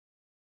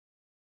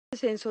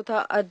Seensota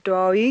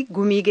addaawii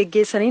gumii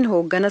geggeessaniin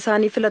hooggana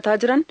isaanii filataa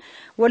jiran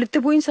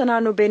walitti bu'iinsa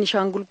naannoo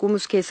Beenishaangul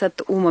Gumuz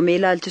keessatti uumamee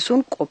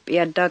ilaalchisuun qophii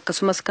addaa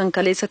akkasumas kan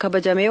kaleessa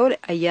kabajamee oole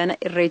ayyaana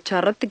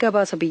irreechaa irratti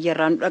gabaasa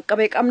biyyarraa nu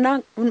dhaqqabee qabnaa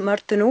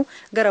martinuu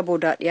gara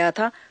boodaa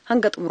dhiyaataa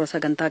hanga xumura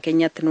sagantaa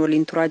keenyaatti nu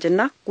waliin turaa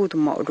jennaa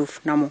guutummaa oduuf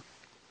namu.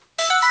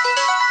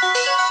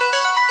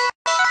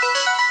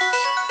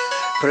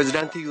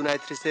 Pireezidaantii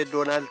Yuunaayitid Isteetsi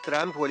Doonaald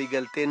Tiraamp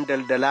waliigalteen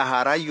daldalaa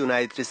haaraa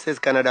Yuunaayitid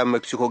Isteetsi Kanaadaa fi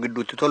Meeksikoo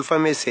gidduutti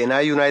tolfame seenaa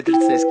Yuunaayitid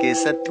Isteetsi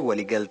keessatti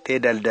waliigaltee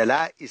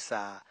daldalaa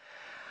isaa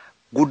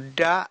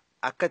guddaa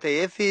akka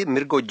ta'eef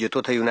mirga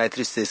hojjettoota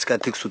Yuunaayitid Isteetsi kan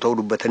tiksu ta'uu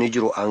dubbatanii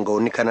jiru.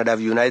 Aangawoonni Kanaadaa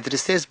fi Yuunaayitid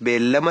Isteetsi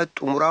beellama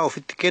xumuraa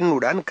ofitti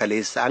kennuudhaan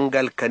kaleessa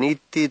hanga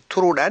halkaniitti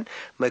turuudhaan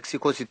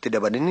Meeksikoos itti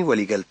dabalanii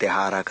waliigaltee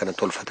haaraa kana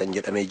tolfatan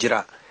jedhamee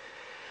jira.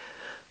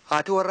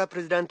 Haati warraa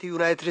pireezidaantii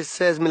Yuunaayitid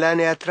Isteetsi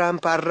Milaaniyaa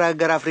Tiraamp har'a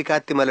gara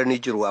Afrikaatti imalanii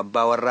jiru.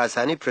 Abbaa warraa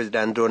isaanii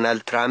pireezidaant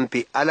Doonaald Tiraamp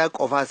ala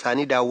qofaa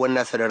isaanii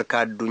daawwannaa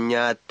sadarkaa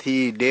addunyaatti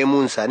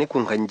deemuun isaanii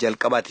kun kan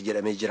jalqabaati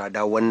jedhamee jira.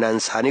 Daawwannaan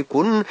isaanii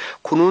kun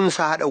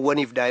kunuunsa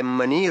haadhawwaniif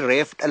daa'immanii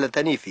reef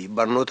dhalatanii fi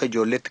barnoota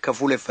ijoolleetti kan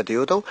fuuleffate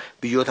yoo ta'u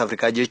biyyoota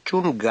Afrikaa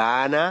jechuun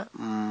Gaanaa,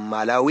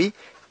 Maalaawii,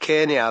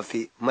 Keeniyaa fi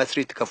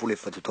Masriitti kan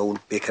fuuleffatu ta'uun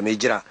beekamee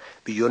jira.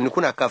 Biyyoonni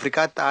kun akka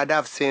Afrikaatti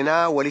aadaa fi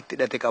seenaa walitti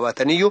hidhate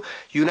qabataniyyuu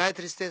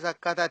Yuunaayitid Isteetsi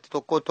akkaataa itti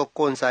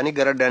tokkoon isaanii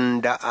gara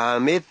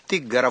danda'ameetti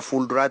gara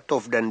fuulduraatti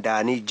of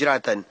danda'anii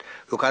jiraatan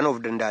yookaan of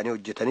danda'anii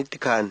hojjetanitti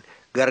kan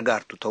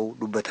gargaartu ta'uu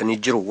dubbatanii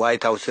jiru.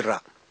 Waayit Haawus irraa.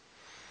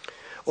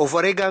 Of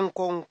wareegaan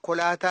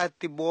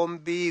konkolaataatti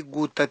boombii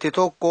guuttate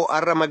tokko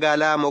har'a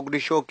magaalaa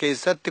Mogadishoo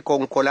keessatti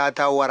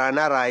konkolaataa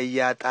waraanaa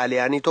raayyaa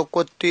Xaaliyaanii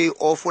tokkotti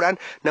oofuudhaan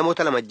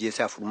namoota 2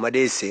 ajjeesee 4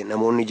 madeesse.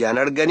 Namoonni ijaan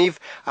arganiif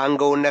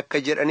aangawoonni akka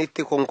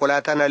jedhanitti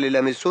konkolaataan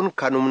haleelame sun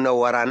kan humna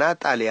waraanaa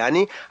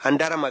Xaaliyaanii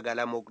handaara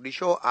magaalaa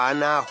Mogadishoo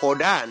aanaa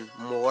Hodaan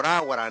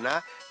mooraa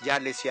waraanaa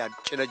Jaalesiyaad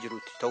cina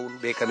jirutti ta'uun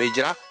beekamee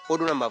jira.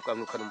 Oduu namaaf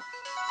qabnu kanuma.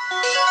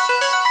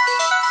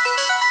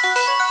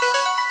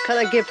 Kan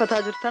dhaggeeffataa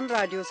jirtan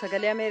raadiyoo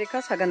sagalee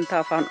Ameerikaa sagantaa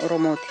afaan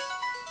Oromooti.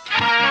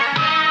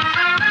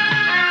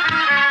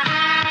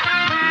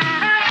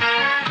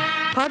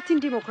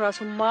 Paartiin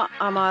Dimookiraasummaa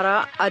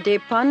Amaaraa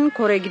Adeepaan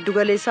koree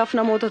giddugaleessaaf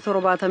namoota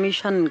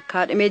 75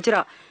 kaadhimee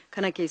jira.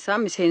 Kana keessaa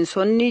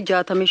miseensonni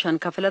 65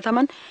 kan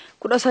filataman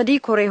 13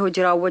 koree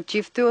hojii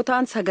raawwachiiftuu yoo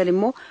ta'an 9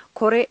 immoo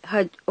koree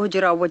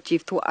hojii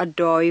raawwachiiftuu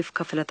addawaawiif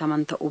kan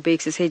filataman ta'uu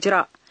beeksisee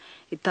jira.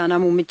 Ittaanaa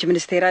muummichi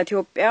ministeeraa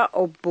Itoophiyaa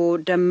obbo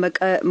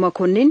Dammaqa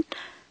Makonnin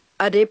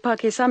Adeepaa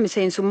keessaa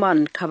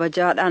miseensummaan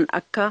kabajaadhaan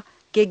akka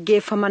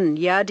geggeeffaman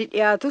yaadi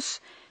dhiyaatus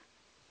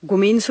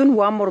gumiin sun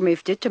waan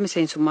mormeef jecha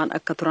miseensummaan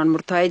akka turan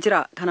murtaa'ee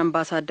jira. Kan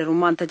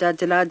ambaasaadarummaan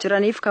tajaajilaa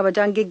jiraniif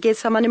kabajaan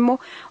geggeessaman immoo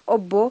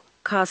obbo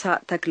Kaasaa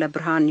Takla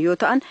Birhaan yoo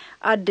ta'an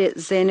adde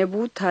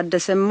Zeenebuu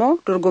Taaddasee immoo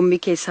dorgommii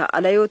keessaa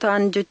ala yoo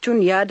ta'an jechuun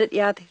yaada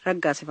dhiyaate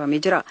raggaasifamee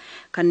jira.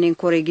 Kanneen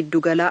koree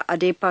giddugalaa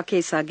Adeepaa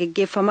keessaa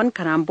geggeeffaman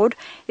kanaan booda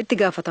itti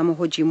gaafatama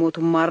hojii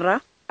mootummaarraa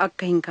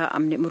akka hin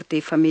kaa'amne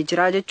murteeffamee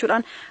jira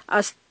jechuudhaan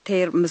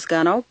Asteer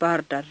Misgaanaw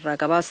Baardaarraa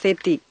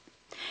gabaasteetti.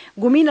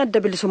 Gumiin adda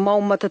bilisummaa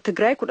uummata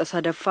Tigraay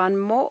 13ffaan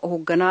immoo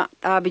hoogganaa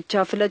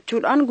dhaabichaa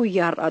filachuudhaan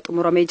guyyaa har'aa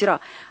xumuramee jira.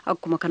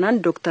 Akkuma kanaan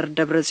Dr.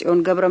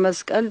 Dabratsiyoon Gabra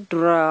Masqal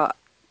dura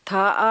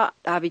taa'aa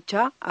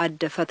dhaabichaa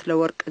adda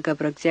Fatlaworq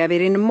Gabra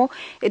Egzaabeeriin immoo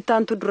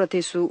ittaantu dura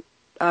teessuu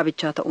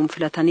dhaabichaa ta'uun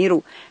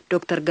filataniiru.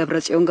 Dr.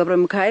 Dabratsiyoon Gabra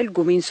Mikaa'el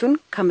gumiin sun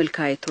kan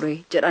milkaa'ee ture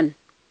jedhan.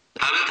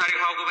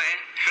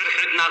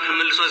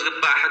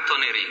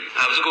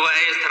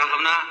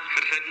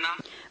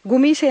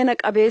 Gumii seena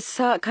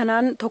qabeessa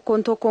kanaan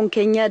tokkoon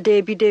keenya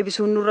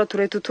deebisuun nurra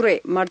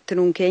ture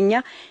martinuun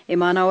keenya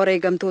imaanaa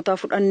wareegamtootaa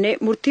fudhannee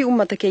murtii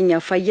uummata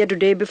keenyaaf fayyadu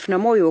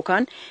deebifnamoo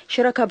yookaan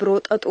shira kabiroo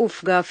xaxuuf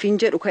gaaffiin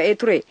jedhu ka'ee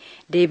ture.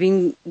 Deebiin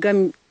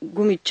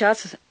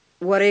gumichaas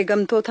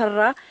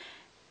wareegamtootarraa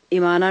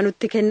imaanaa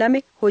nutti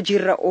kenname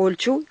hojiirra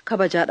oolchuu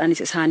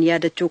kabajaadhaanis isaan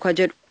yaadachuu ka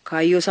jedhu.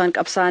 Kaayyoo isaan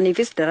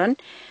qabsaaniifis daran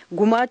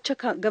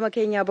gumaacha gama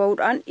keenyaa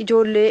bahuudhaan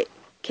ijoollee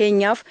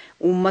keenyaaf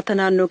uummata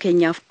naannoo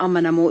keenyaaf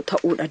amanamoo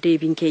ta'uudha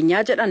deebiin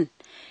keenyaa jedhan.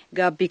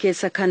 Gaabbii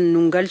keessa kan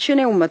nun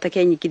galchine uummata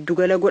keenya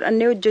giddugala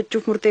godhannee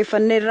hojjechuuf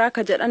murteeffanneerraa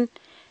ka jedhan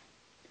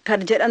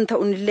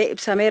ta'uunillee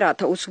ibsameera.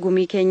 Ta'us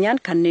gumii keenyaan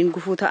kanneen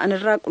gufuu ta'an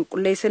irraa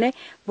qulqulleessine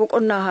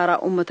boqonnaa haaraa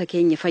uummata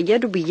keenya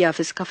fayyadu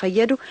biyyaafis ka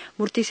fayyadu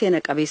murtii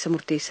seena qabeessa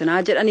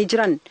murteessinaa jedhanii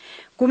jiran.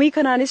 Gumii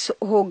kanaanis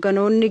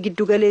hoogganoonni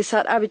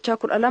giddugaleessaa dhaabichaa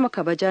 12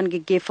 kabajaan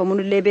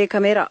geggeeffamuun illee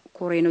beekameera.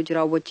 Koreen hojii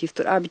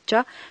raawwachiiftuu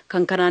dhaabichaa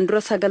kan kanaan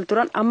dura 9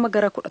 turan amma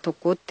gara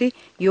 11tti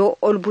yoo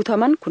ol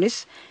butaman kunis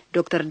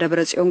Dr.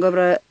 Dabratsiyoon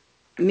Gabra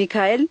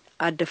Mikaa'el,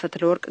 adda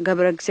Fatlaworq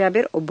Gabra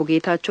Egzaabeer, obbo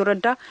Geetaachoo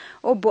Raddaa,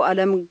 obbo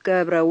Alam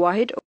Gabra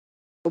Waahid,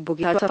 obbo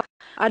Geetaachoo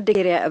adda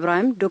Geriyaa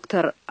Ibraahim,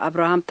 Dr.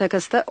 Abrahaam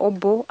Takasta,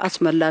 obbo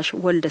Asmallaash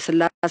Walda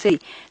Sillaasee.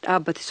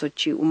 Dhaabbati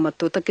sochii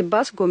uummattoota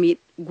kibbaas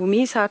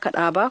gumii isaa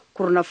kadhaabaa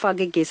kurnaffaa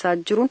geggeessaa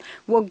jiruun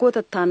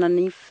waggoota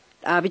taananiif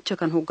dhaabicha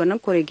kan hoogganan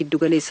koree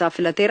giddugaleessaa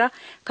filateera.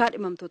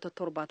 Kaadhimamtoota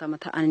 70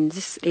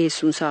 ta'anis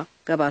dhiyeessuunsaa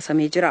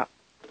gabaasamee jira.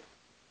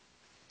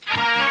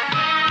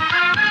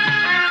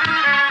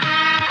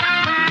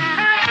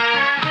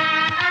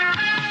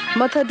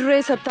 mata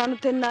duree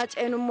sattaanutti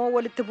naaceen immoo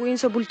walitti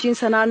bu'iinsa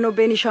bulchiinsa naannoo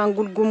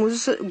Beenishaangul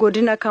Gumuz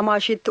godina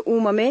Kamaashiitti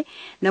uumame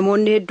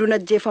namoonni hedduun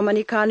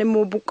ajjeefamanii kaan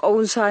immoo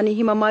buqqa'uun isaanii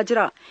himamaa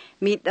jira.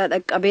 Miidhaa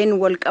dhaqqabeen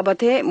wal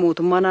qabatee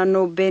mootummaa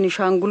naannoo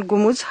Beenishaangul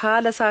Gumuz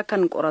haala isaa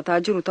kan qorataa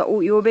jiru ta'uu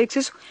yoo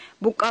beeksisu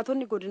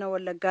buqqaatonni godina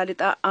Wallaggaa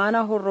lixaa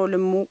aanaa Horroo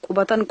Limmuu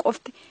qubatan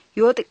qofti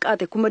yoo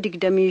xiqqaate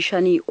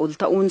 25,000 ol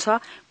ta'uunsaa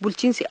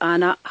bulchiinsi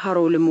aanaa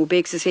Horroo Limmuu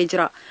beeksisee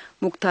jira.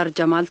 Muktaar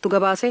Jamaaltu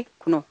gabaase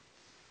kunoo.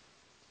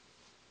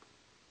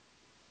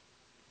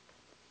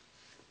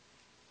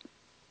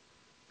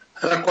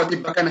 Rakkoo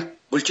dhibba kana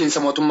bulchiinsa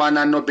mootummaa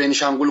naannoo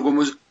Beenishaangul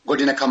Gumuz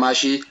godina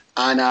Kamaashii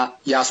aanaa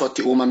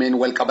Yaasootti uumameen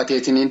wal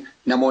qabateetiniin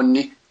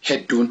namoonni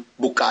hedduun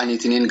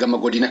buqqa'aniitiniin gama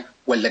godina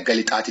Wallagga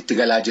lixaatitti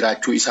galaa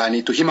jiraachuu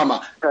isaaniitu himama.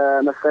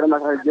 መስከረም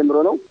 11 ጀምሮ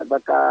ነው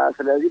በቃ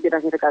ስለዚህ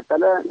ቤታችን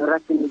የተቃጠለ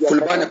ንብረታችን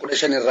fulbaana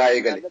 15 irraa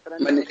eegale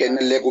manni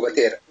keenyallee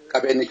gubateera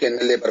qabeenyi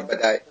keenyallee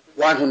barbadaa'e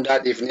waan hundaa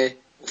dhiifnee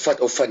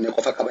uffata uffanne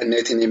qofa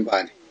qabanneetiniin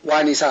baane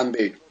waan isaan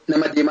beeyu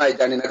nama diimaa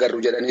ijaan hin agarru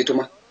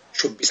jedhaniituma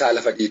shubbisaa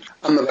lafa dhiitu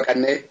amma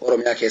baqannee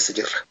Oromiyaa keessa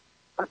jirra.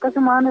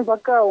 akkasumaan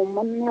bakka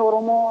uummanni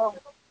Oromoo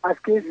as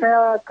keessa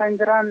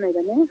kan jiraanne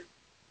jedhanii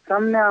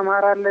sabni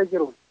Amaaraallee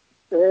jiru.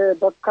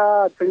 bakka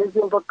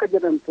Tilizoo bakka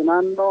jedhamtu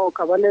naannoo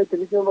Qabalee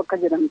Tilizoo bakka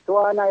jedhamtu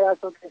aanaa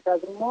Yaasoo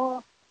keessaas immoo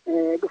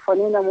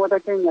dhufanii namoota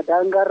keenya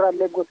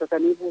daangaarraallee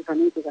gotatanii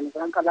buusaniiti kan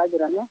isaan qalaa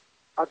jiranii.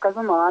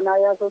 akkasuma aanaa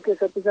Yaasoo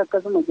keessattis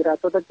akkasuma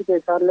jiraattotatti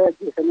keessaallee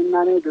ajjeesanii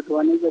naannoo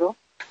duduwanii jiru.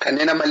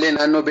 Kanneen ammallee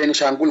naannoo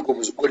Beenishaangul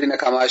Gumuz godina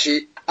Kamaashii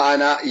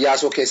aanaa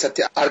Yaasoo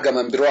keessatti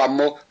argaman biroo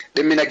ammoo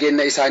dhimmi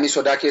nageenya isaanii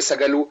sodaa keessa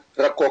galuu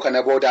rakkoo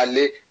kana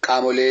boodaallee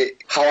qaamolee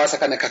hawaasa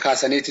kana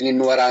kakaasaniitiin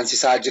nu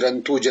waraansisaa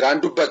jirantu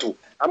jiraan dubbatu.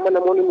 Amma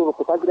namoonni nu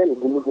rukkutaa jiran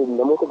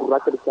namoota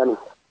gurraacha bishaanii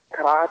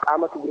karaa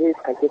qaama Tigree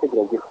kan keessa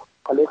jiran jiru.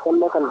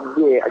 Kaleessannaa kan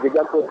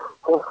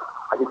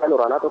ajajaan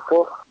waraanaa tokko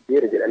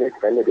beera jedhanii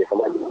kan inni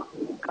beekamaa jiru.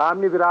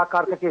 Qaamni biraa akka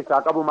harka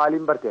keessaa qabu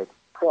maaliin barteeti?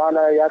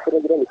 Aanaa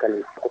Yaasoo jiran kan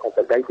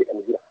saggaayii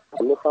jedhamu jira.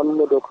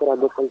 Annoofammoo Dooktora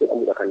Abbooffan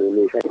jedhamudha kan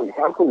meeshaa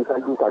isaan kun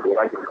isaan duukaa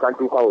deemaa jiru. Isaan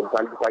duukaa oolu,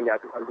 isaan duukaa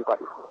nyaatu, isaan duukaa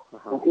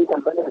dhufu.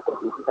 Kan bana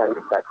isaan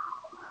ibsaati.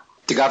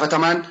 Itti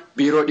gaafatamaan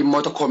biiroo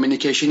dhimmoota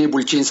koominikeeshinii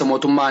bulchiinsa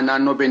mootummaa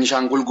naannoo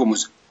Beenishaangul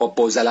Gumuz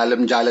obbo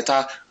Zalaalam Jaalataa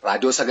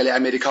raadiyoo sagalee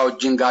Ameerikaa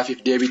wajjin gaafiif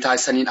deebii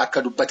taasisaniin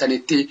akka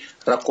dubbatanitti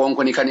rakkoon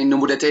kun kan inni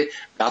mudate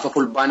gaafa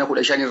fulbaana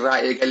 15 irraa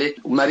eegalee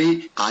marii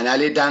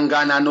aanaalee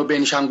daangaa naannoo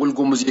Beenishaangul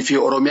Gumuzii fi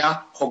Oromiyaa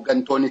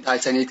hoggantoonni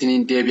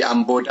taasisaniitiin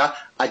deebi'an booda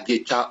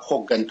ajjechaa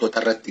hoggantoota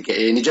irratti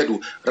ga'ee ni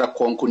jedhu.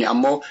 Rakkoon kun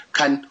ammoo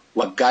kan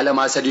waggaa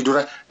 2-3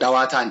 dura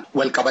dhawaataan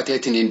wal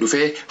qabateetiin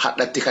dhufee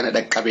hadhatti kana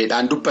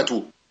dhaqqabeedhaan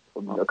dubbatu.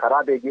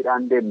 Karaa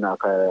beekiidhaan deemna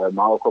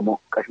Maa'okomoo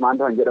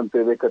Qashmaantaan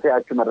jedhamtu beektee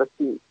achuma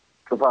irratti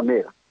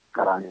cufameera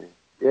karaan.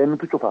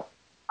 Eenyutu cufa?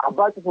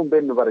 Abbaa cufuun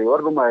beennu barree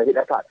warruma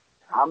hidhataadha.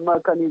 Amma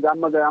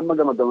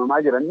gamagamaa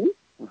jiranii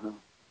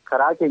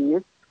karaa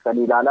keenyas kan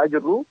ilaalaa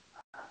jirru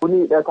kuni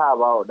hidhataa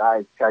baa'oodhaa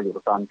jechaa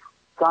jiru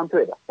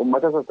saantuedha.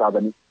 Uummata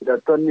sassaabanii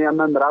hidhattoonni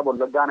amma miraaba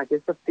Wallaggaa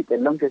keessatti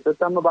qellam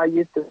keessatti amma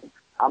baay'eetti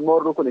amma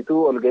warri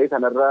kunituu ol ga'ee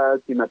kanarra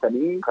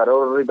simatanii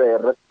karoorri ba'e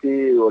irratti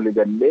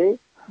waliigallee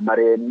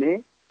mareennee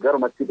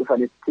garumatti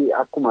dhufanitti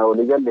akkuma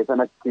waliigalle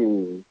sanatti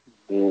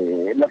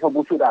lafa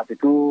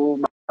buusuudhaafituu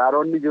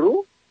maraaronni jiru.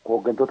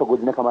 Hooggantoota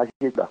godina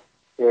Kamaashiidha.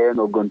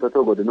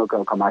 Hooggantoota godina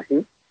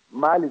Kamaashii.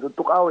 Maali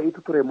tuttuqaa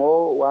wayiitu ture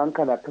moo waan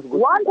kana akkas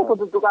godhu? Waan tokko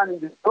tuttuqaan hin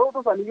jiru. Ta'uu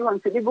dhufanii waan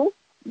si dhibu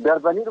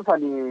darbanii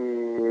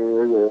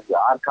dhufanii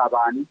harkaa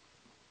ba'anii.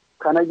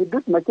 Kana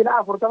gidduutti makiina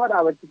 40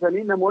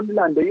 dhaabachisanii namoonni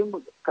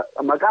laandayyuu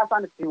maqaa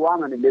isaan itti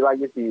waaman illee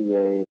baay'ee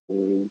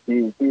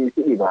si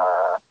dhiba.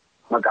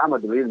 Maqaama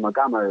durii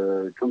maqaama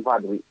cuunfaa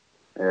durii.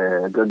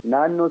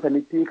 Naannoo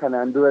sanitti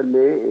kanaan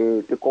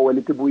durallee xiqqoo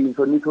walitti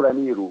bu'iinsonni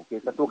turaniiru.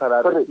 Keessattuu karaa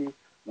irratti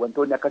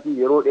wantoonni akkasii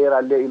yeroo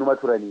dheeraallee inuma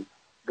turanii.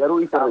 Garuu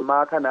isa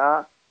ammaa kana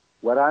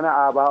waraana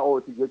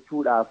ABO'ti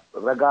jechuudhaaf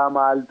ragaa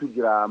maaltu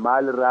jira?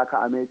 Maalirraa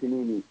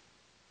ka'ameetiniini?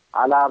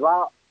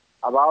 Alaabaa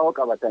ABO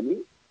qabatanii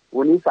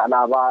kunis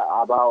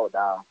alaabaa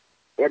ABO'dha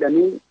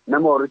jedhanii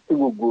nama walitti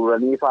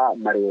gurguranii fa'aa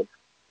maree.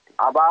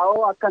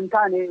 ABO akka hin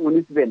taane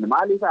kunis beenna.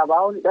 Maaliif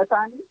ABO'n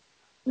hidhataanii?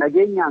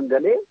 Nageenyaan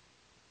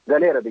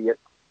galeera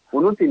biyyatti.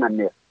 Kunuunsi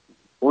manneera.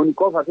 Kun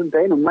qofa sun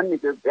ta'in uummanni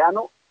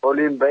Itoophiyaanoo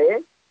oliin ba'ee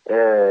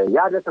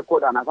yaada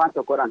tokkodhaan afaan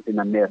tokkodhaan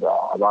simanneera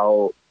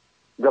ABO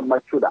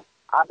gammachuudha.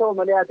 Haa ta'u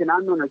malee ati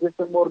naannoo na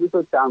keessa immoo warri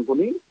socho'an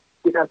kuni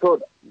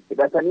hidhatoodha.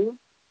 Hidhatanii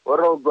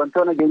warra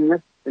hooggantoota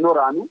nageenyas hin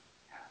waraanu,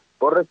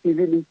 warra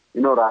siviilii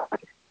hin waraanu.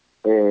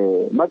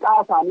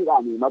 Maqaa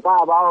isaaniidhaan maqaa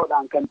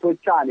ABO'dhaan kan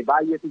socho'an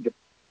baay'eetu jira.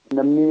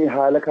 Namni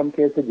haala kam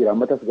keessa jira?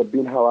 Amma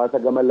tasgabbiin hawaasa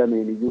gama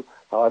lameeniyyuu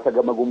hawaasa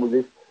gama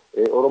Gumuzis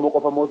Oromoo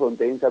qofa moo osoo hin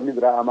ta'in sabni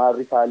biraa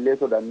Amaarri faallee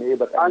sodannee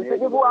baqannee. Anti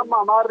dhibuu amma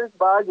Amaarris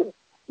ba'aa jiru.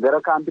 Gara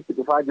kaampitti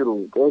dhufaa jiru.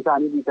 Qe'ee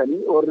isaanii dhiisanii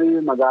warri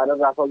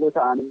magaalarraa fagoo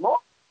ta'an immoo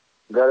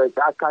gara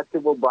caakkaatti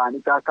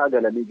bobba'anii caakkaa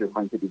galanii jiru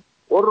kan jedhu.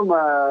 Orma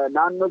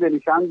naannoo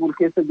Beenishaangul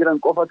keessa jiran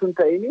qofatu hin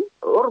ta'in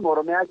orma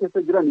Oromiyaa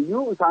keessa jiran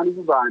iyyuu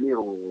isaanii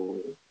ba'aniiru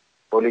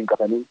waliin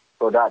qabanii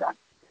sodaadhaan.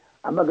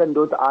 amma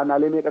gandoota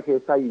aanaalee meeqa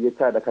keessaa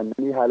jechaadha kan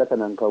namni haala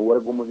kanaan kan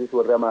warra Gumuuzis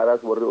warra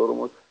Amaaraas warri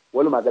Oromoos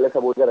walumaa gala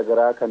saboota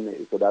garaagaraa kan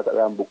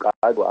sodaataadhaan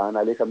buqqa'aa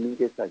aanaalee kamiin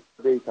keessaa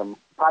beekamu.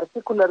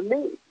 Particularly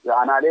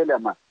aanaalee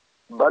lama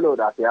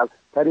baloodhaaf yaasa.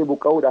 Tarii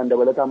buqqa'uudhaan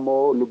dabalata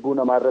ammoo lubbuu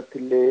namaa irratti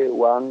illee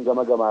waan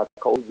gama gamaa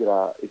ka'uu jira.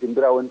 Isin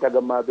biraa wanta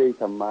gammaa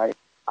beekamaa.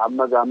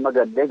 Amma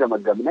gallee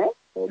gamaggamne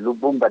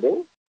lubbuun badee.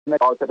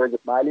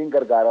 Maaliin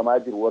gargaaramaa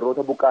jiru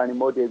warroota buqqa'an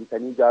immoo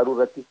deebisanii ijaaruu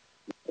irratti.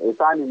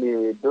 Isaan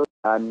iddoo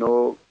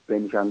naannoo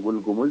Beenishaangul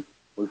Gumuz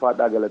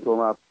ulfaadhaa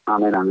galatoomaaf.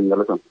 Ameen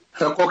galatooma.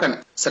 Rakkoo kana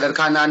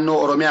sadarkaa naannoo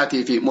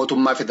Oromiyaatii fi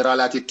mootummaa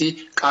federaalaatiitti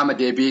qaama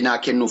deebii naa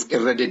kennuuf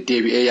irra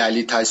deddeebi'ee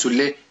yaalii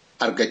taasisullee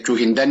argachuu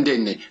hin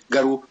dandeenye.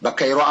 Garuu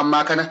bakka yeroo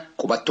ammaa kana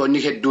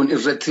qubattoonni hedduun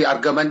irratti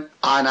argaman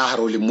aanaa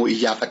Haroolimmuu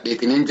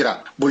iyyaafadheetiin jira.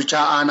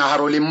 Bulchaa aanaa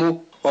Haroolimmuu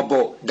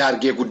obbo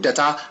Daargee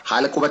Guddataa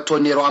haala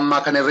qubattoonni yeroo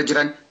ammaa kana irra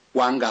jiran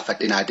waan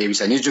gaafadhinaa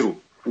deebisanii jiru.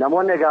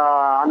 Namoonni egaa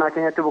aanaa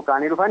keenyatti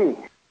buqqa'anii dhufanii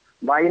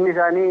baay'inni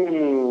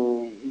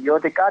isaanii yoo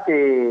xiqqaate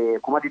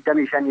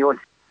 25,000 ol.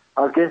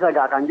 As keessa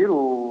egaa kan jiru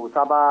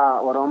saba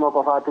Oromoo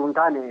qofaatu hin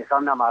taane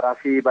sabni Amaaraa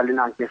fi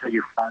bal'inaan keessa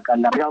jiru.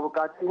 Egaa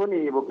buqqaatiin kun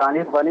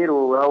buqqa'anii dhufaniiru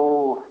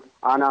yoo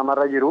aanaa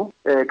marra jiru.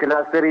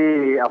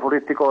 Kilaasterii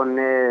 4tti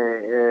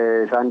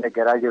qoonnee isaan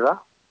deeggaraa jirra.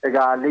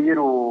 Egaa haalli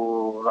jiru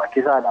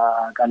rakkisaadha.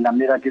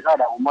 Qallamni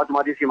rakkisaadha.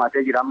 Uummatumaatis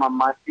himatee jira amma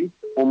ammaatti.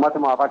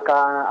 Uummatumaaf akka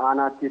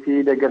aanaatti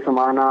fi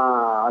deeggarsuma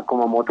aanaa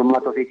akkuma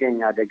mootummaa ofii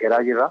keenya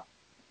deeggaraa jirra.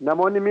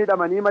 Namoonni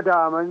miidhamanii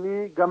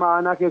madaa'amanii gama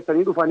aanaa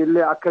keessanii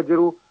dhufanillee akka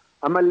jiru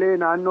ammallee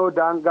naannoo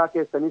daangaa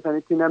keessanii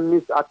sanitti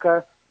namnis akka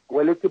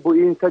walitti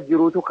bu'iinsa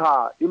jirutu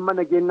ka'a. Dhimma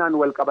nageenyaan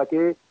wal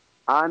qabatee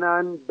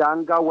aanaan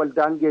daangaa wal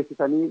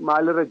daangeessisanii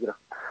maalirra jira?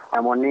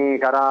 Namoonni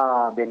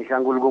karaa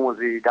Beenishaangul Gumuz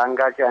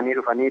daangaa ce'anii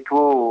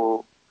dhufaniitu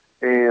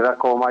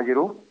rakkoo uumaa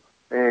jiru.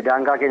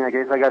 Daangaa keenya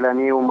keessa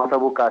galanii uummata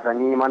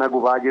buqqaasanii mana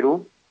gubaa jiru.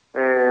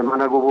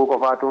 Mana gubuu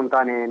qofaatu hin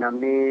taane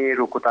namni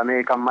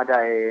rukutamee kan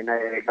madaa'e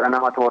gara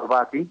nama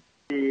 7ti.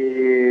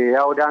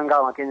 Yaa'u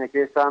daangaa keenya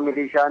keessa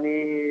milishaan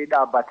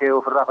dhaabbatee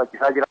ofirraa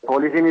faccisaa jira.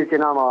 Poolisiinis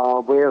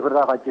cinaa bu'ee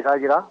ofirraa faccisaa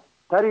jira.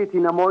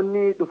 Tariitii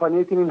namoonni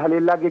dhufaniitiin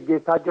haleellaa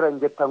geggeessaa jiran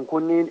jettan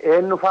kunniin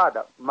eenyu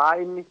faadha? Maa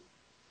inni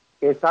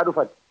eessaa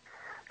dhufan?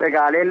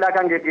 Egaa haleellaa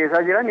kan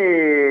geggeessaa jiran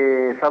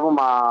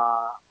sabuma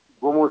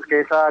Gumuuz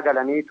keessa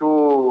galaniitu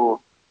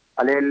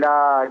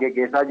haleellaa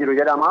geggeessaa jiru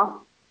jedhama.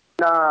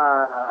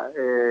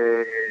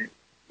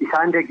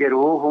 Isaan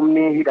deeggaru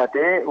humni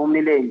hidhatee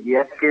humni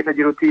leenjii keessa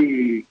jirutti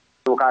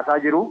dhukaasaa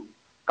jiru.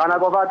 Kana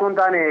qofaatu hin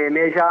taane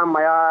meeshaa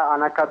ammayyaa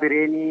an akka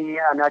bireenii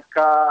an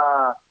akka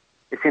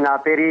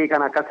sinaaperii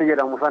kan akkas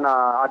jedhamu sana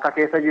akka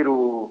keessa jiru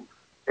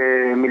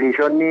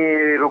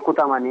milishoonni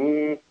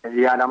rukutamanii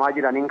yaalamaa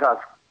jiraniin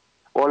kaasu.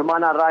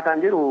 Oolmaan har'aa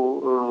kan jiru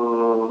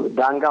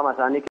daangaa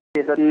isaanii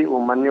keessatti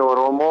uummanni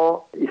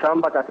Oromoo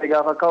isaan baqatee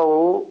gaafa ka'u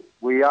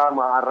guyyaa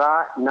har'aa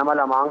nama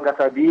 2 hanga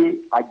 3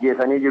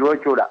 ajjeesanii jiru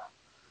jechuudha.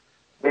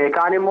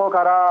 Kaan immoo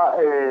karaa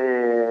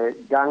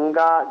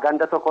daangaa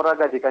ganda tokkorra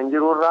gadi kan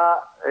jirurraa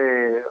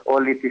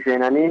olitti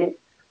seenanii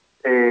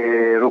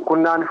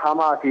rukunnaan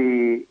hamaa fi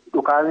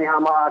dhukaasni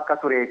hamaa akka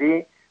turee fi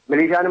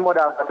milishaan immoo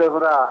dhaabbatee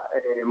ofirraa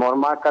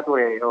mormaa akka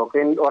ture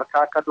yookiin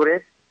dhorkaa akka ture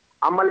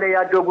ammallee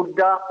yaaddoo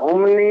guddaa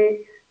humni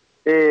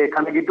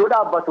kan gidduu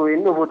dhaabbatu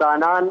hin dhufu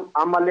taanaan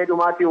ammallee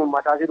dhumaatii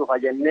uummataasi dhufa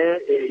jennee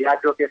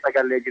yaaddoo keessa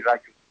gallee jirra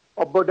jechuudha.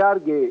 Obbo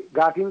Daargee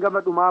gaafiin gama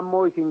dhumaa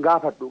immoo isin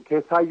gaafadhu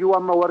keessaayyuu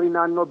amma warri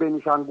naannoo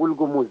Beenishaangul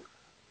Gumuz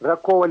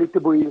rakkoo walitti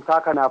bu'iinsaa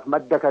kanaaf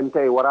madda kan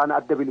ta'e waraana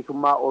adda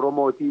bilisummaa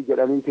Oromootii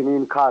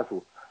jedhaniitiniin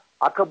kaasu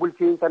akka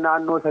bulchiinsa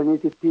naannoo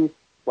saniititti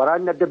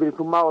waraanni adda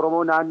bilisummaa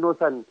Oromoo naannoo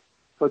san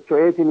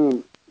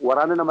socho'eetiniin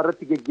waraana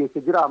namarratti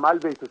geggeesse jira maal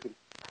beektu isin?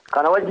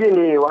 Kana wajjin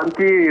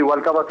wanti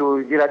wal qabatu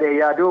jira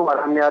yaadu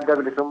waraanni adda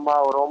bilisummaa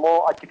Oromoo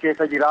achi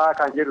keessa jira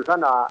kan jedhu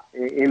sana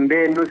hin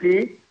beeknusi.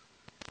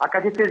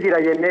 Akkasittis jira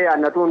jennee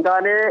yaannatu hin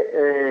taane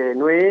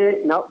nuyi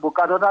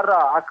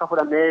buqqaatotarraa akka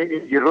fudhannee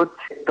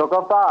jirrutti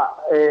tokkoffaa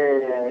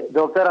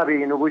Dooktar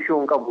Abiy nu bushuu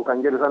hin qabu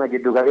kan jedhu sana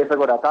giddu galeessa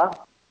godhata.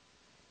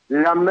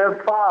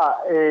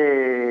 Lammaffaa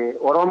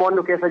Oromoon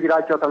nu keessa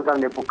jiraachuu akka hin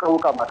qabne buqqa'uu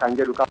qaba kan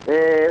jedhu qaba.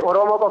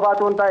 Oromoo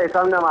qofaatu hin taane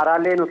sabni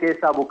Amaaraallee nu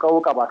keessaa buqqa'uu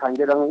qaba kan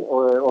jedhan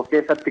of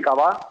keessatti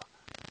qaba.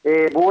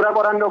 Bu'uura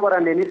qorannoo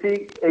qoranneenis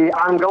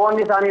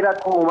aangawoonni isaanii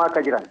rakkoo uumaa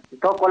akka jiran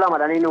tokko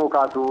lamadhanii nu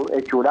kaasu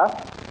jechuudha.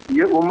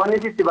 Uummanni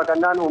itti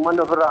baqannaan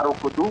uummanni ofirraa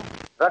rukkutu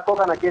rakkoo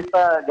kana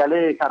keessa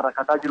galee kan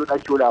rakkataa jirudha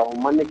jechuudha.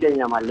 Uummanni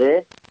keenya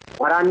malee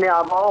waraanni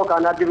ABO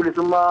kan adda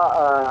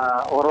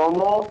bilisummaa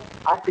Oromoo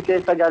achi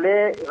keessa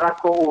galee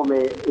rakkoo uume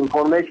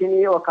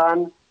infoormeeshinii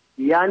yookaan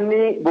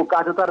yaanni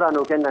buqqaatotarraa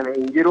nu kenname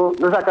hin jiru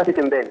nus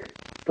akkasitti hin beekne.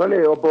 Tole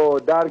obbo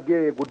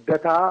Daargee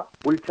Guddataa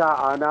bulchaa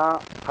aanaa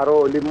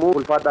Haroolimmuu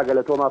ulfaadhaa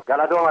galatoomaaf.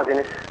 Galatoomaa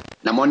isinis.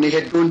 Namoonni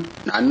hedduun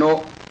naannoo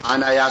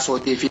aanaa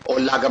yaasootii fi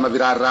ollaa gama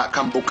biraarraa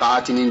kan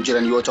buqqa'aatiin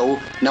jiran yoo ta'u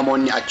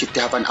namoonni achitti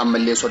hafan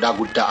ammallee sodaa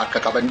guddaa akka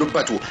qaban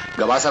dubbatu.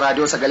 Gabaasa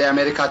raadiyoo sagalee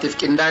Ameerikaatiif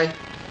qindaa'e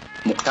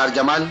Muktaar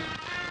Jamaal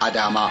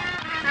Adaamaa.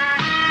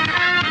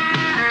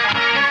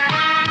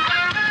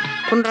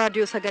 Kun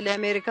raadiyoo sagalee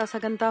Ameerikaa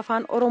sagantaa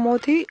afaan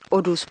Oromooti.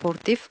 Oduu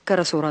ispoortiif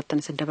gara sooraattan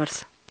isin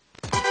dabarsa.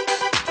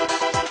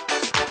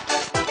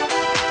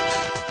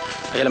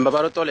 Ajalan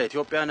Babaarottolee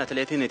Itoophiyaan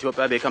atileetiin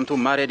Itoophiyaa beekamtuun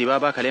Maaree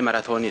Dibaabaa kalee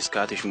maraatoonii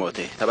Iskaatish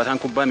moote. Taphataan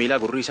kubbaa miilaa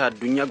gurriisaa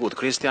addunyaa guutu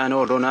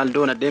Kiristiyaanoo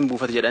Roonaaldoo nadheen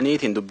buufate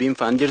jedhaniitiin dubbiin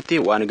faan jirti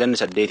waan ganna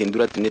 8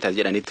 duratti inni ta'a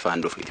jedhaniitti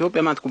faan dhufe.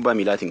 Itoophiyaa maanta kubbaa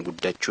miilaatiin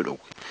guddachuu dhowwe.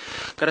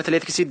 Gara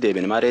atileetiksii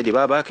deebine Maaree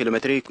Dibaabaa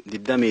kiiloomeetirii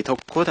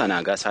 21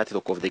 tanaagaa sa'aatii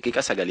 1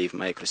 daqiiqaa 9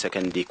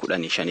 maayikiroosekondii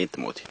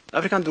 15tti moote.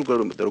 Afrikaan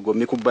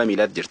dorgommii kubbaa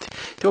miilaatti jirti.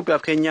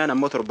 Itoophiyaaf Keenyaan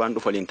ammoo torbaan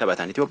dhufu waliin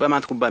taphatan. Itoophiyaa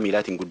maanta kubbaa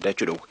miilaatiin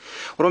guddachuu dhowwe.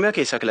 Oromiyaa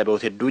keessaa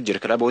kilaboota hedduu jira.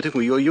 Kilabooti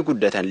kun yooyyuu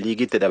guddatan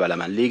liigiitti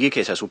dabalaman. Liigii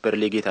keessa super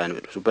liigii ta'an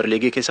super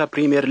liigii keessa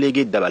premier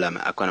liigii dabalama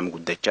akka nama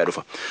guddachaa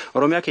dhufa.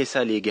 Oromiyaa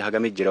keessa liigii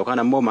hagamit jira yookaan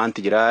ammoo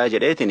maanti jira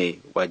jedheetiin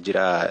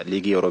waajjira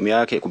liigii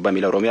Oromiyaa kubbaa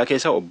miilaa Oromiyaa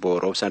keessa obbo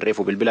Roobsan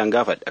Reefuu bilbilaan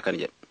gaafadha akkana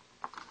jedha.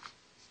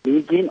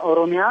 Liigiin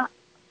Oromiyaa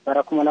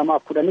bara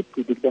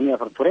 2010tti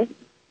 24 ture.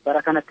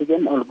 Bara kanatti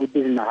jenna ol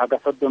guddisna haga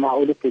 30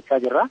 olitti jechaa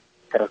jirra.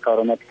 Sadarkaa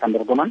Oromiyaatti kan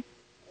dorgoman.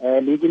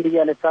 Liigiin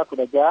biyyaalessaa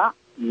 16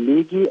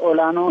 liigii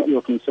olaanoo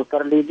yookiin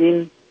super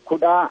liigiin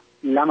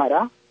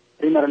 12dha.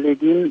 Premier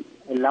liigiin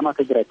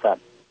 2 jiraachaa.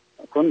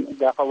 Kun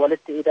gaafa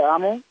walitti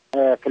ida'amu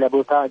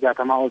kilaboota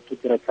 60 oltu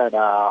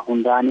jiraachaa.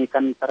 Hundaanii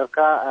kan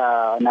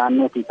sadarkaa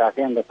naannootii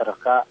kaasee hanga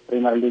sadarkaa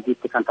Premier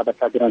liigiitti kan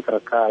taphachaa jiran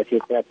sadarkaa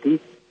Itoophiyaatti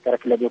gara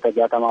kilaboota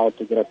 60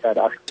 oltu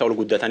jiraachaa. Ol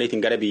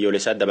guddataniitiin gara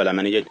biyyoolessaatti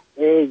dabalamanii jedhu.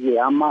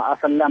 Amma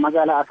Asallaa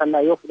magaalaa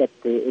Asallaa yoo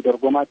fudhatte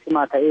dorgomaa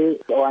cimaa ta'ee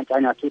waancaa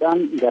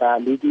nyaachuudhaan gara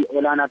liigii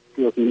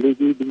olaanaatti yookiin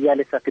liigii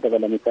biyyaalessaatti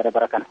dabalamee jira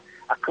bara kana.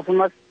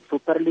 Akkasumas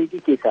super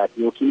liigii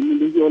keessaati yookiin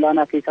liigii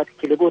olaanaa keessaatti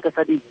kilaboota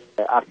 3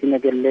 Arsii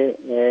Nagallee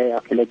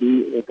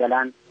kilabii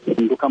Galaan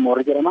Duuka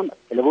Moorri jedhaman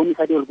kilaboonni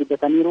 3 ol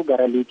guddataniiru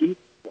gara liigii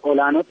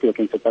olaanootti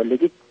yookiin super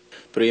liigiitti.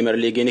 Premier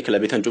liigiin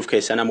kilabii tancuuf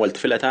keessaa nama walitti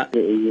filataa.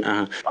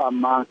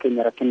 Amma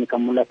keenya rakkinni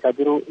kan mul'achaa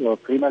jiru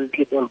Premier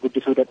liigii ol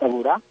guddisuu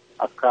dadhabuudha.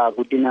 Akka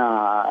guddina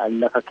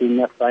lafa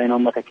keenyaaf baay'ina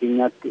uummata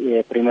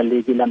keenyaatti Premier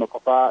liigii 2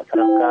 qofaa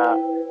sadarkaa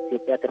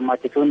Itoophiyaatti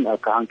hirmaachisuun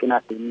akka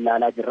hanqinaatti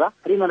ilaalaa jirra.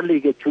 Premier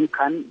liigii jechuun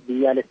kan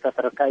biyyaalessaa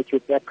sadarkaa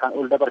Itoophiyaatti kan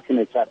ol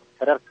dabarsine jechaadha.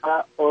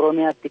 Sadarkaa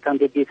Oromiyaatti kan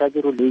gaggeessaa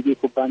jiru liigii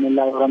kubbaa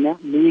miilaa Oromiyaa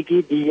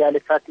liigii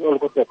biyyaalessaatti ol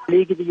guddatu.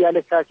 Liigii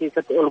biyyaalessaa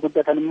keessatti ol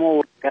guddatan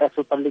immoo gara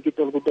super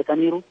liigiitti ol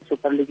guddataniiru.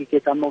 Super liigii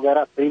keessa immoo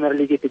gara Premier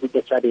liigiitti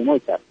guddachaa deemu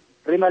jechaadha.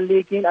 Premier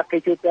liigiin akka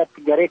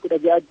Itoophiyaatti garee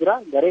 16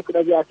 jira. Garee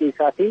 16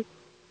 keessaati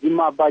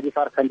Jimma Abbaa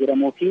Jifaar kan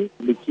jedhamuu fi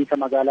bulchiinsa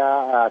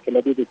magaalaa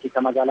kilabii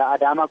bulchiinsa magaalaa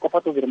Adaamaa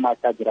qofatu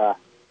hirmaachaa jira.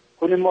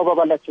 Kun immoo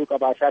babal'achuu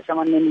qaba.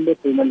 Shaashamanneen illee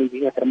Premier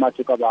liigii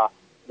hirmaachuu qaba.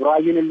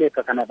 Buraayyuun illee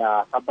akka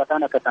kanadha.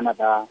 Sabbataan akka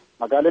kanadha.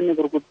 Magaalonni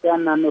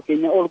gurguddaan naannoo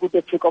keenya ol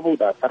guddachuu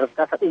qabudha.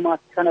 Sadarkaa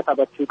sadhumaatti sana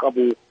taphachuu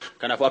qabu.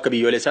 Kanaafuu akka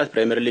biyyoolessaatti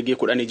Premier liigii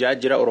 16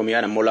 jira.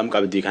 Oromiyaan ammoo 2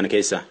 qabdi kana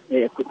keessa.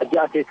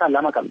 16 keessaa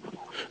 2 qabdi.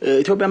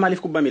 Itoophiyaan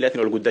maaliif kubbaa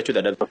miilaatiin ol guddachuu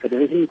dadhabde?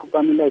 Federeeshiniin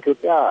kubbaa miilaa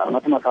Itoophiyaa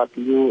matuma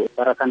isaatiiyyuu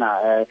bara kana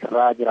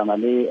sirraa jira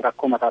malee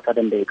rakkoo mataa isaa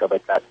danda'e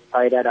qabachaadha.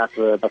 Faayidaadhaaf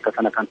bakka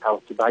sana kan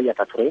taa'utti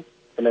baay'ata ture.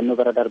 Filannoo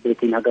bara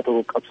darbeetiin haga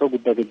tokko qabsoo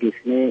guddaa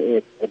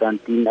gaggeessinee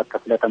pirezidaantiin akka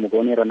filatamu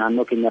gooneera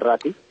naannoo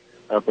keenyarraati.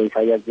 Obbo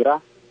Isaayyaas jira.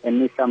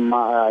 Innis amma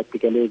itti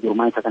galee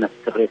gurmaa'insa kana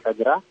sirreessaa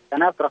jira.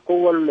 Kanaaf rakkoo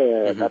wal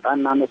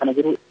xaxaan naannoo sana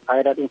jiru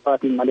faayidaa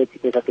dhuunfaatiin malee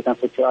keessatti kan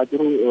socho'aa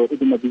jiru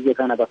dhuguma biyya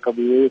kana bakka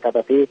bu'ee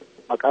taphatee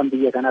maqaan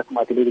biyya kanaa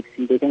akkuma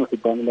atileetiksiin beekamu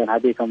kubbaa miilaan haa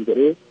beekamu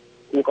jedhee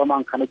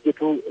quuqamaan kan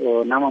hojjetu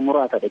nama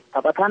muraasadha.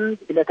 Taphataan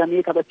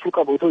filatamee taphachuu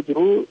qabu otoo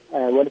jiru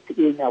walitti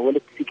dhiyeenyaan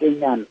walitti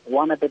siqeenyaan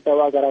waan adda addaa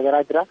waa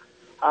garaagaraa jira.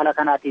 Haala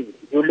kanaatiin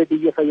ijoollee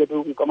biyya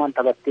fayyaduu quuqamaan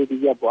taphattee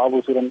biyya bu'aa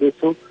buusuu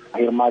dandeessu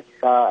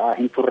hirmaachisaa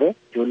hin turre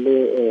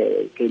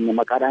ijoollee keenya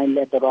maqaadhaan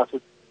illee adda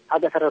baasuuf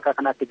haga sadarkaa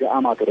kanaatti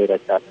ga'amaa tureera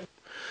jechaadha.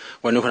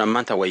 Wanni kun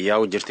ammaan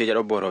wayyaa'u jirti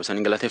jedha obbo Roobsan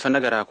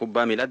galateeffannaa gara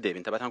kubbaa miilaa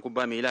deebin taphataan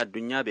kubbaa miilaa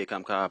addunyaa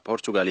beekamka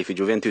Poorchugalii fi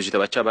Juventus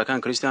taphachaa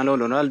bakan Kiristiyaanoo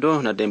Roonaaldoo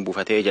nadheen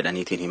buufatee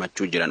jedhaniitiin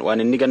himachuu jiran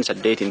waan inni gan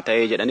 8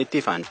 ta'ee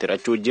jedhanitti faan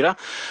tirachuu jira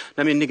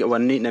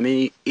namni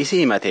isi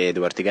himatee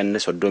dubartii gan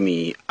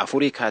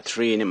 34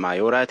 Kaatiriin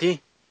Maayoraati.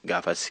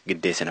 Gaafas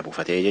giddeessina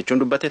buufatee jechuun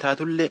dubbatte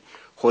taatullee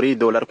horii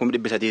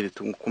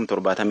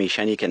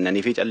 $375,000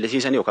 kennanii fi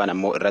callisiisan yookaan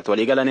ammoo irratti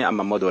walii galanii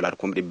amma ammoo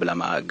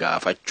 $200,000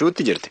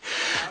 gaafachuutti jirti.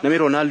 Namni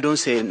Roonaaldoo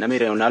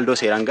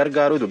seeraan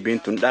gargaaru dubbiin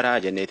tun dharaa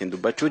jenneetiin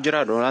dubbachuu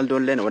jira.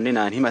 Roonaaldooleen wanni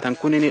naan himatan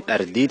kunin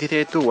dhardiiti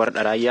teettu warra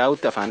dharaa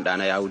yaa'utti afaan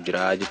dhaana yaa'u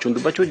jira jechuun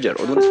dubbachuu jira.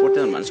 Oduun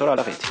ispoortii Mansoora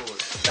Lafeeti.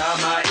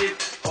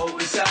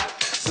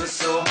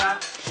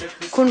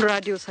 Kun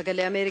raadiyoo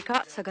sagalee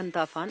Ameerikaa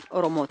sagantaa afaan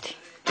Oromooti.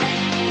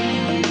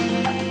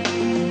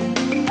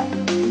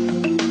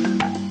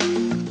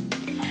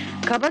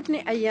 Kabajni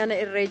ayyaana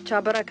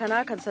irreechaa bara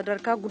kanaa kan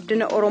sadarkaa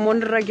guddina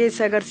Oromoon irra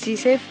geesse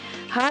agarsiiseef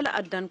haala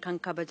addaan kan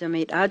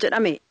kabajamedha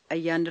jedhame.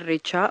 Ayyaanni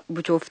irreechaa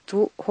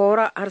buchooftuu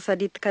hoora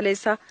harsadiitti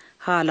kaleessa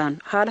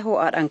haala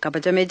ho'aadhaan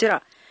kabajamee jira.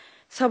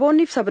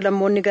 Saboonni fi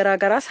sablammoonni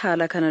garaagaraas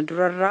haala kana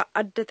durarraa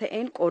adda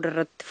ta'een qooda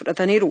irratti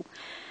fudhataniiru.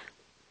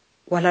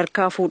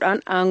 Walharkaa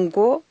fuudhaan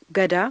aangoo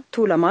gadaa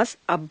Tuulamaas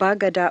abbaa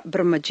gadaa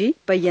Birmajii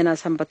Bayyanaa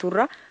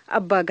Sanbatuurraa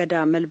abbaa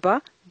gadaa Melbaa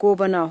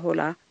Goobanaa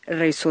Hoolaa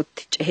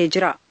irreessootti cehee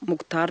jira.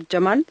 Muktaar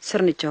Jamaal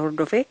sirnicha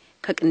hordofee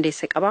ka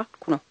qindeesse qaba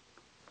kuno.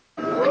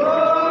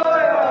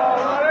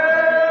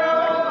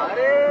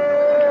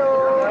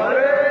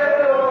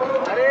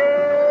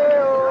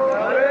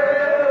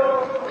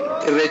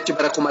 Irreechi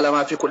bara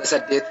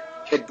 2018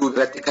 hedduu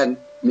biratti kan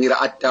miira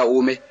addaa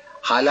uume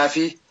haalaa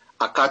fi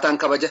akkaataan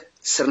kabaja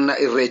sirna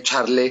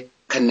irreechaallee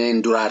kanneen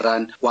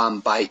duraarraan waan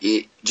baay'ee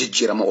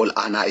jijjiirama ol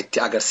aanaa itti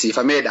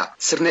agarsiifamedha.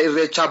 Sirna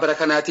irreechaa bara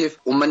kanaatiif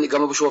uummanni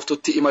gama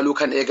Bishooftuutti imaluu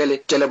kan eegale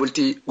jala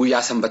bultii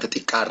guyyaa sanbata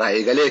xiqqaarraa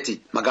eegaleeti.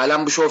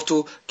 Magaalaan Bishooftuu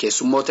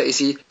keessummoota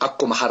isii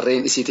akkuma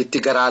harreen isiititti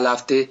garaa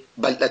laaftee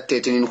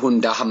bal'atteetiniin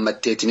hundaa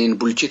hammatteetiniin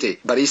bulchite.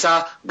 Bariisaa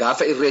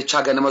gaafa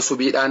irreechaa ganama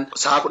subiidhaan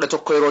sa'a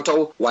 11 yeroo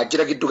ta'u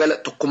waajjira giddugala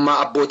tokkummaa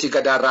abbootii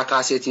gadaarraa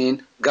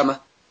kaaseetiniin gama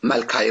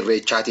malkaa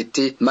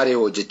irreechaatitti maree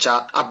hojjechaa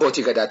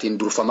abbootii gadaatiin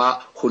durfamaa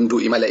hunduu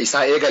imala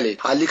isaa eegale.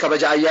 Haalli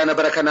kabaja ayyaana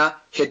bara kanaa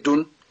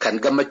hedduun kan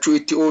gammachuu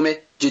itti uume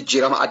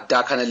jijjiirama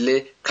addaa kanallee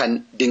kan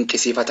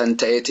dinqisiifatan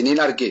ta'eetiniin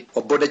arge.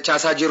 Obbo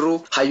Dachaasaa Jirruu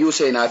hayyuu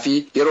seenaa fi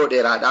yeroo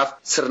dheeraadhaaf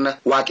sirna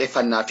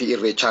waaqeffannaa fi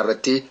irreechaa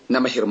irratti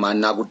nama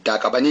hirmaannaa guddaa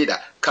qabanidha.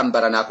 Kan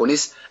baranaa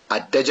kunis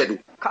adda jedhu.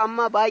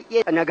 Amma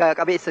baay'ee nagaa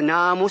qabeessa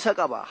naamusa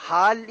qaba.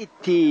 Haal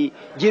itti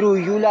jiru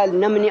iyyuu laal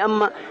namni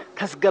amma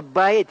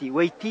tasgabbaa'eeti.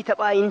 Waytii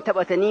taphaa hin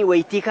taphatanii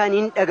waytii kaan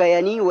hin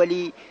dhagayanii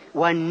walii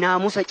waan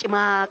naamusa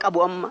cimaa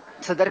qabu amma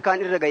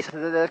sadarkaan irra ga'e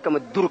sadarkama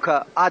durka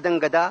aadan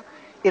gadaa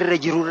irra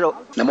jirurra.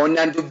 Namoonni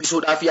an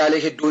dubbisuudhaaf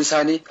yaalee hedduun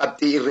isaanii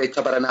qabxii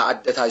irreecha baranaa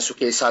adda taasisu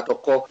keessaa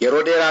tokko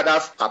yeroo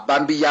dheeraadhaaf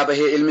abbaan biyyaa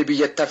bahee ilmi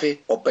biyyatti hafe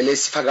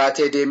obboleessi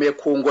fagaatee deemee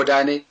kuun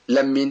godaanee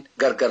lammiin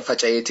gargar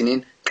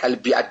faca'eetiniin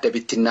qalbii adda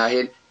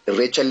bittinnaaheen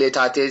irreecha illee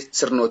taatee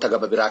sirnoota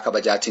gaba biraa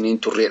kabajaatiniin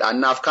turreedhaan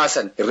naaf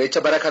kaasan.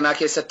 Irreecha bara kanaa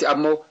keessatti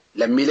ammoo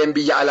lammiileen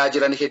biyya alaa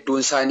jiran hedduun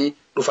isaanii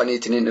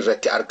dhufaniitiniin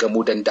irratti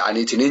argamuu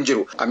danda'aniitiniin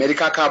jiru.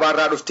 Ameerikaa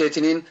kaabaarraa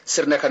dhufteetiniin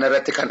sirna kana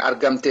irratti kan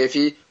argamtee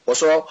fi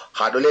osoo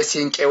haadholee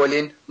siinqee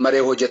waliin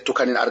maree hojjettu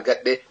kan hin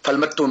argadhe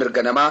falmattuu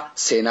mirga namaa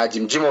Seenaa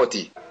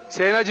Jimjimooti.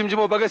 Seenaa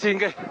Jimjimoo baga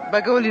siinqee.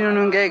 Baga waliin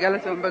nuun ga'e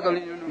galatoon baga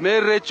waliin nuun. Mee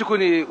irreechi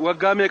kun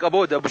waggaa meeqa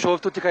booda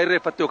Bishooftuutti kan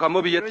irreeffatte yookaan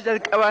immoo biyyatti?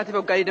 Jalqabaati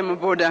waggaa 20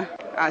 booda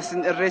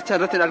asin irreecha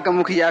irratti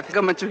argamuu kiyyaaf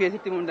gammachuu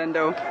keessatti himuu hin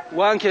danda'u.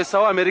 Waan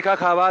keessaa Ameerikaa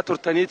kaabaa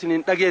turtaniitiin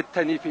hin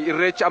dhageettanii fi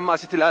irreechi amma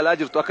asitti ilaalaa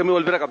jirtu akkamii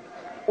wal bira qabda?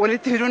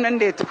 Walitti fiduu hin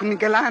dandeettu kun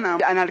galaana.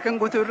 Ani halkan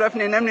guutuu hin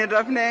rafne namni hin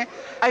rafne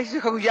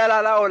aisha ka guyyaa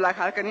ilaalaa oolaa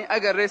halkanii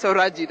agarree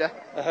sooraajiidha.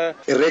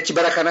 Irreechi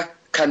bara kana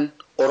kan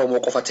Oromoo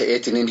qofa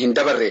ta'eetiniin hin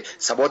dabarre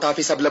sabootaa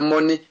fi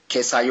sablammoonni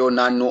keessaa yoo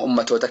naannoo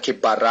ummatoota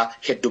kibbaarraa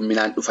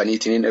heddumminaan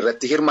dhufaniitiniin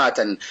irratti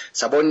hirmaatan.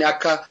 Saboonni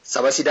akka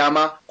saba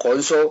Sidaamaa,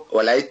 Koonsoo,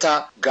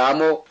 Walaayittaa,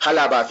 Gaamoo,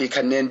 Halaabaa fi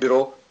kanneen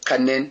biroo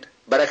kanneen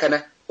bara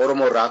kana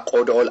Oromoorraa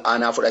qooda ol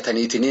aanaa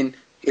fudhataniitiniin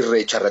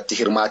irreecha irratti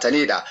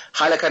hirmaatanidha.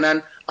 Haala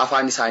kanaan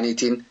afaan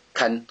isaaniitiin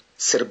kan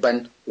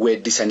sirban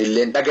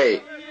weeddisanilleen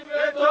dhaga'e.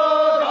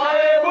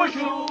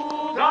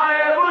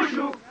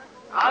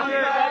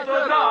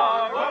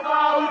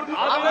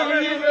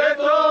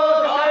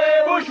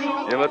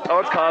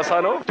 የመጣሁት ከአሳ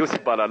ነው። ጆስ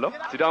ይባላለሁ።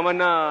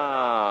 ሲዳማና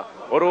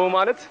ኦሮሞ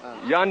ማለት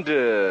የአንድ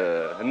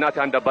እናት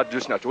የአንድ አባት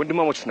ልጆች ናቸው፣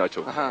 ወንድማሞች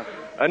ናቸው።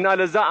 እና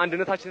ለዛ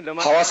አንድነታችንን ለማ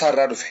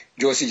ሐዋሳarraa dhufe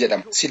Joosi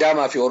jedhama.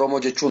 Sidaamaa fi Oromoo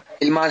jechuun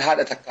ilmaan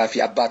haadha takkaa fi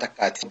abbaa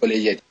takkaati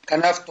obboleeyyadha.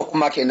 Kanaaf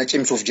tokkummaa keenya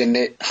cimsuuf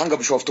jennee hanga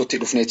Bishooftuutti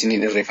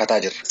dhufneetiniin irreeffataa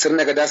jirra.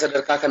 Sirna gadaa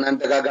sadarkaa kanaan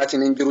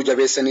dagaagaatiin jiru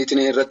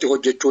jabeessaniitiin irratti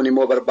hojjechuun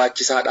immoo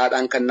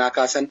barbaachisaadhaan kan naa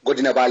kaasan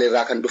godina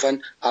Baaleerraa kan dhufan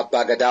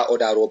abbaa gadaa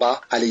Odaa Roobaa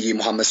Aliyyi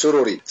Muhammad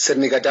Sururi.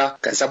 Sirni gadaa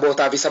kan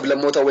sabootaa fi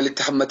sablammoota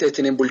walitti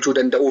hammateetiin bulchuu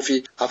danda'uu fi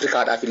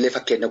Afrikaadhaaf illee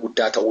fakkeenya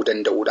guddaa ta'uu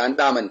danda'uudhaan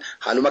dhaaman.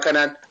 Haaluma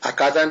kanaan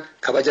akkaataan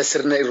kabaja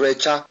sirna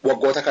irreechaa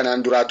waggoota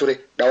kanaan duraa ture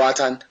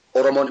dhawaataan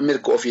Oromoon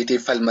mirga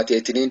ofiitiif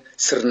falmateetiniin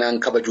sirnaan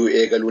kabajuu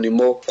eegaluun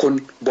immoo kun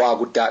bu'aa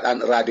guddaadhaan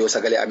raadiyoo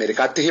sagalee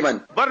Ameerikaatti himan.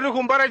 Barri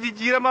kun bara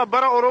jijjiirama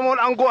bara Oromoon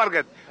aangoo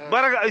argate.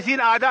 Bara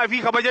isiin aadaa fi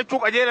kabajachuu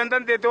qajeelan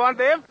dandeette waan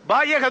ta'eef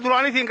baay'ee ka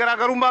duraanitiin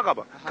garaagarummaa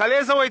qaba.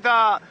 Kaleessa wayita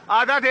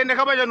aadaa teenne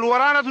kabajannu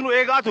waraanatu nu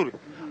eegaa ture.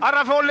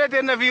 Har'a foollee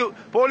teenne fi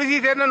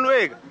poolisii teenne nu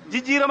eega.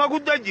 Jijjiirama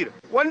guddaa jira.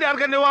 Wanni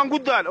arganne waan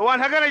guddaadha. Waan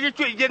hagana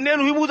jechuu jennee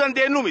nu himuu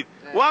dandeenyu miti.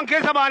 Waan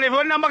keessa baaneef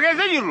wanni amma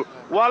keessa jirru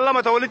waan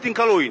lama ta'u walitti hin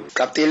kalooyin.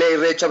 Qabxiilee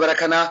irreecha bara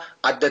kanaa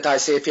adda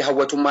taasisee fi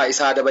hawwatummaa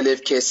isaa dabaleef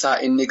keessaa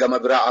inni gama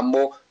biraa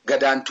ammoo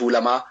gadaan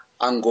tuulamaa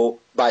aangoo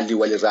baallii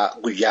walirraa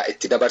guyyaa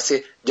itti dabarse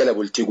jala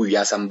bultii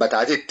guyyaa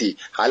sanbataatitti.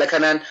 Haala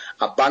kanaan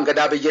abbaan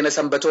gadaa biyyana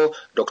sanbatoo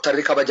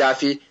dooktarri kabajaa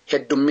fi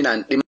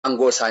heddumminaan dhimma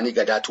aangoo isaanii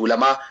gadaa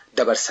tuulamaa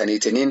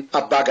dabarsaniitiniin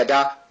abbaa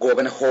gadaa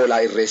goobana hoolaa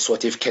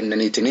irreessootiif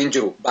kennaniitiniin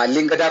jiru.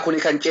 Baalliin gadaa kuni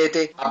kan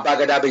ceete abbaa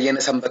gadaa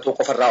biyyana sanbatoo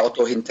qofarraa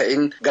otoo hin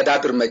ta'in gadaa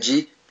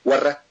birmajii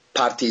warra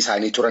paartii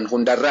isaanii turan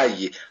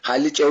hundarraayi.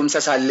 Haalli ce'umsa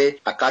isaallee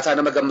akkaataa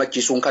nama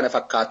gammachiisuun kana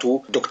fakkaatu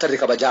dooktarri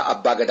kabajaa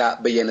abbaa gadaa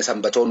biyyana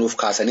sanbatoo nuuf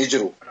kaasanii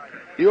jiru.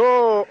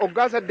 Yoo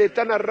hoggaa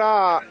 8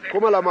 irraa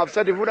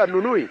 2003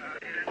 fudhannu nuyi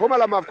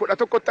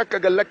 2011 akka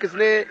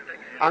gallakkisnee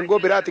aangoo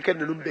biraatti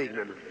kennu nun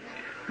beekna.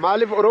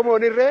 Maaliif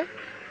Oromoon irree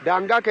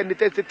daangaa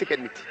kennitee sitti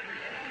kenniti.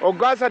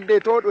 Hoggaa 8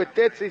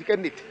 dhoettee sitti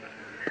kenniti.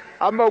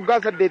 Amma hoggaa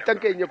 8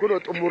 keenya kun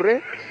xumurree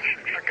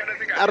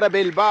arra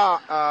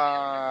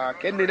beelbaa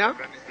kennina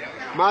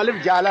maaliif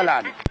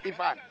jaalalaan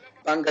ifaan.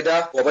 Abbaan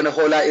gadaa wabana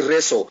hoolaa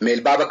irreessoo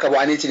meelbaa bakka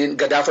bu'aniitiin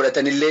gadaa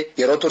fudhatanillee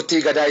yeroo turtii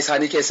gadaa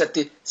isaanii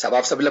keessatti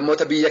sabaaf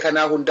sablammoota biyya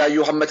kanaa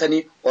hundaayyuu hammatanii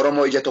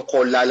Oromoo ija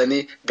tokkoon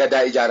laalanii gadaa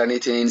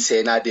ijaaraniitiin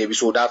seenaa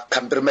deebisuudhaaf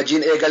kan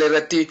birmajiin eegale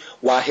irratti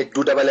waa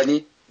hedduu dabalanii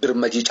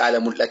birmajii caala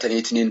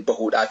mul'ataniitiin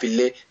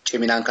bahuudhaafillee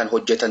ciminaan kan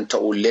hojjetan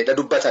ta'ullee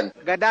dubbatan.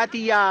 Gadaa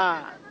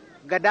tiyyaa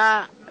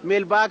gadaa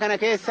meelbaa kana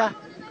keessa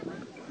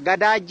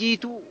gadaa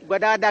jiituu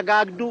gadaa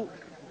dagaagduu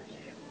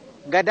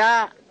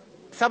gadaa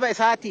saba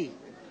isaatii.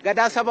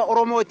 Gadaa saba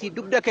Oromooti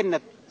dugda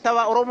kennatu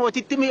saba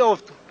Oromootitti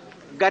mi'ooftu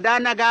gadaa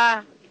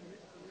nagaa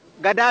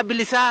gadaa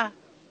bilisaa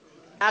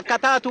akka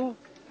taatu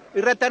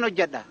irrattan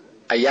hojjedha.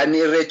 Ayyaanni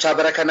irreechaa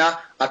bara kanaa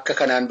akka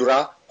kanaan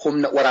duraa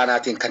humna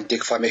waraanaatiin kan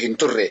tikfame hin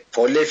turre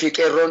foollee fi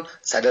qeerroon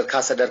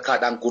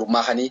sadarkaadhaan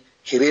gurmaahanii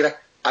hiriira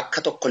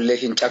akka tokkollee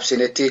hin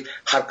cabsinetti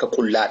harka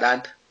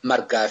qullaadhaan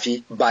margaa fi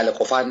baala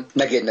qofaan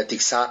nageenya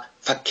tiksaa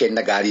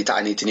fakkeenya gaarii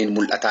ta'aniitiin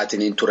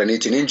mul'ataatiniin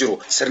turaniitiin jiru.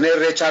 Sirna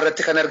irreechaa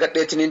irratti kan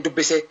argadheetiin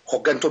dubbise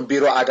hoggantuun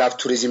biiroo aadaa fi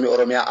turizimii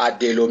Oromiyaa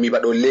Aaddee Loomii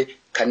Badhoollee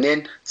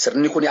kanneen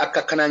sirni kun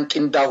akka kanaan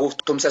qindaa'uuf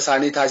tumsa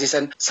isaanii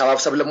taasisan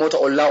sabaaf sablammoota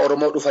ollaa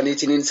Oromoo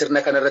dhufaniitiin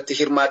sirna kana irratti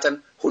hirmaatan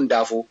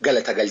hundaafuu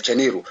galata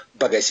galchaniiru.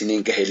 Baga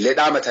isiniin gaheellee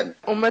dhaamatan.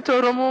 Uummata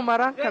Oromoo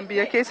mara kan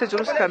biyya keessa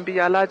jirus kan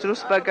biyya alaa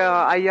jirus baga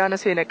ayyaana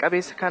seena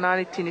qabeessa kanaan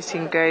ittiin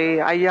isin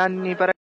gahe ayyaanni bara